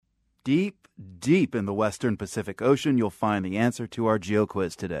Deep, deep in the western Pacific Ocean, you'll find the answer to our Geo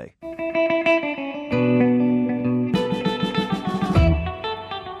Quiz today.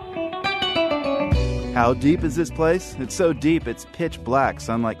 How deep is this place? It's so deep, it's pitch black.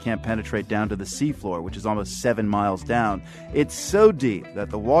 Sunlight can't penetrate down to the seafloor, which is almost 7 miles down. It's so deep that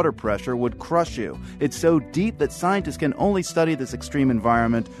the water pressure would crush you. It's so deep that scientists can only study this extreme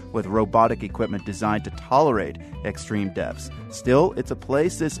environment with robotic equipment designed to tolerate extreme depths. Still, it's a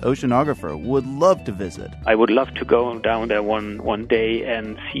place this oceanographer would love to visit. I would love to go down there one day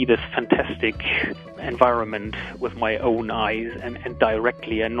and see this fantastic environment with my own eyes and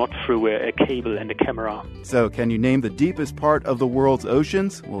directly and not through a cable and a camera. So, can you name the deepest part of the world's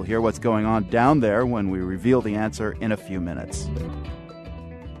oceans? We'll hear what's going on down there when we reveal the answer in a few minutes.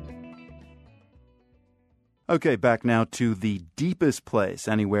 Okay, back now to the deepest place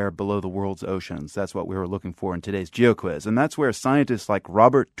anywhere below the world's oceans. That's what we were looking for in today's Geo Quiz. And that's where scientists like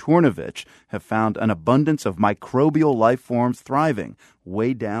Robert Turnovich have found an abundance of microbial life forms thriving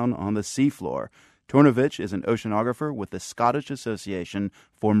way down on the seafloor. Turnovich is an oceanographer with the Scottish Association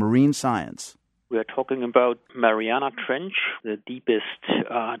for Marine Science. We are talking about Mariana Trench, the deepest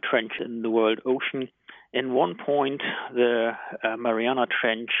trench in the world ocean. In one point, the Mariana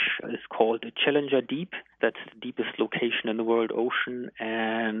Trench is called the Challenger Deep. That's the deepest location in the world ocean,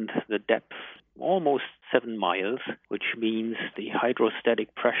 and the depth almost 7 miles, which means the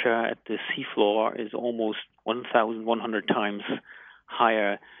hydrostatic pressure at the seafloor is almost 1,100 times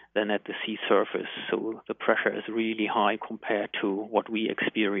higher than at the sea surface. So the pressure is really high compared to what we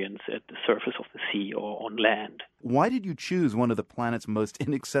experience at the surface of the sea or on land. Why did you choose one of the planet's most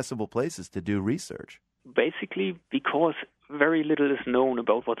inaccessible places to do research? Basically because very little is known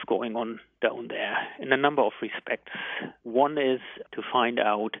about what's going on down there in a number of respects. One is to find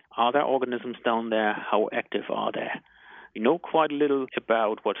out, are there organisms down there? How active are they? We know quite a little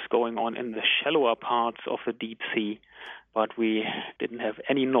about what's going on in the shallower parts of the deep sea, but we didn't have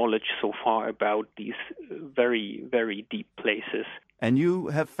any knowledge so far about these very, very deep places. And you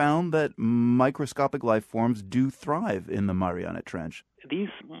have found that microscopic life forms do thrive in the Mariana Trench. These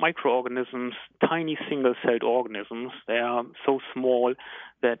microorganisms, tiny single-celled organisms, they are so small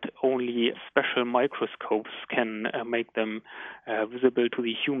that only special microscopes can make them visible to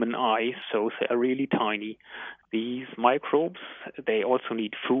the human eye, so they are really tiny. These microbes, they also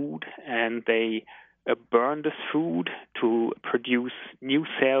need food, and they burn this food to produce new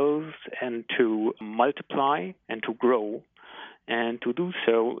cells and to multiply and to grow. And to do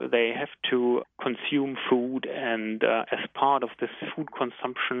so, they have to consume food, and as part of this food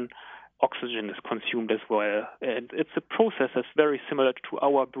consumption, oxygen is consumed as well. And it's a process that's very similar to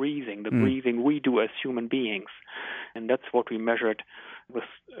our breathing, the breathing we do as human beings. And that's what we measured with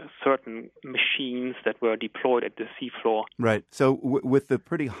certain machines that were deployed at the seafloor. Right. So with the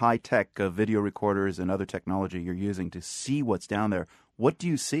pretty high-tech video recorders and other technology you're using to see what's down there, what do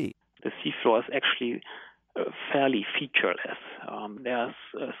you see? The seafloor is actually fairly featureless. There's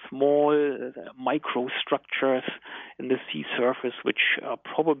small microstructures in the sea surface which are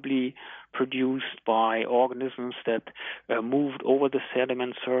probably produced by organisms that moved over the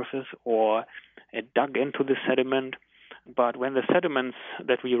sediment surface or dug into the sediment. But when the sediments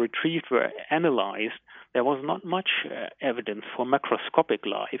that we retrieved were analyzed, there was not much evidence for macroscopic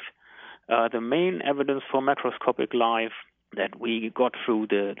life. The main evidence for macroscopic life that we got through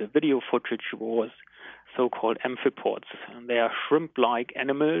the video footage was so-called amphipods. And they are shrimp-like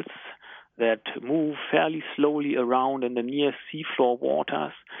animals that move fairly slowly around in the near seafloor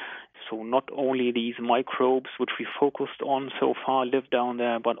waters. So not only these microbes, which we focused on so far, live down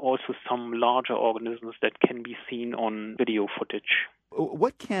there, but also some larger organisms that can be seen on video footage.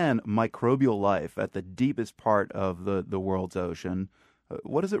 What can microbial life at the deepest part of the world's ocean,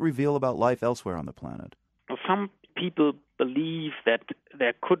 what does it reveal about life elsewhere on the planet? Some people believe that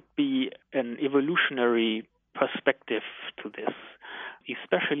there could be an evolutionary perspective to this,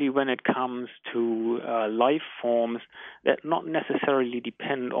 especially when it comes to life forms that not necessarily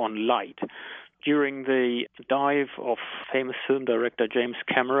depend on light. During the dive of famous film director James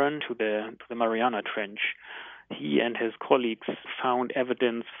Cameron to the Mariana Trench, he and his colleagues found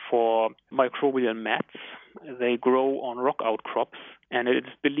evidence for microbial mats. They grow on rock outcrops, and it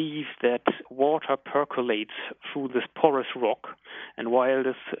is believed that water percolates through this porous rock, and while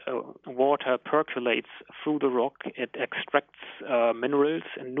this water percolates through the rock, it extracts minerals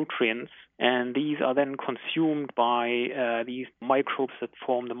and nutrients, and these are then consumed by these microbes that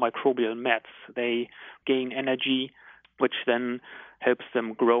form the microbial mats. They gain energy, which then helps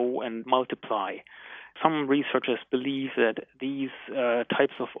them grow and multiply. Some researchers believe that these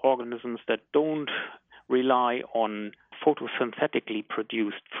types of organisms that don't rely on photosynthetically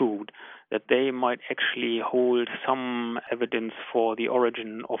produced food, that they might actually hold some evidence for the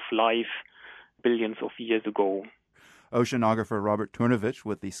origin of life billions of years ago. Oceanographer Robert Turnovich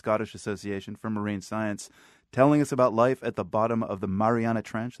with the Scottish Association for Marine Science telling us about life at the bottom of the Mariana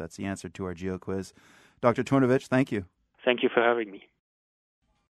Trench. That's the answer to our Geo Quiz. Dr. Turnovich, thank you. Thank you for having me.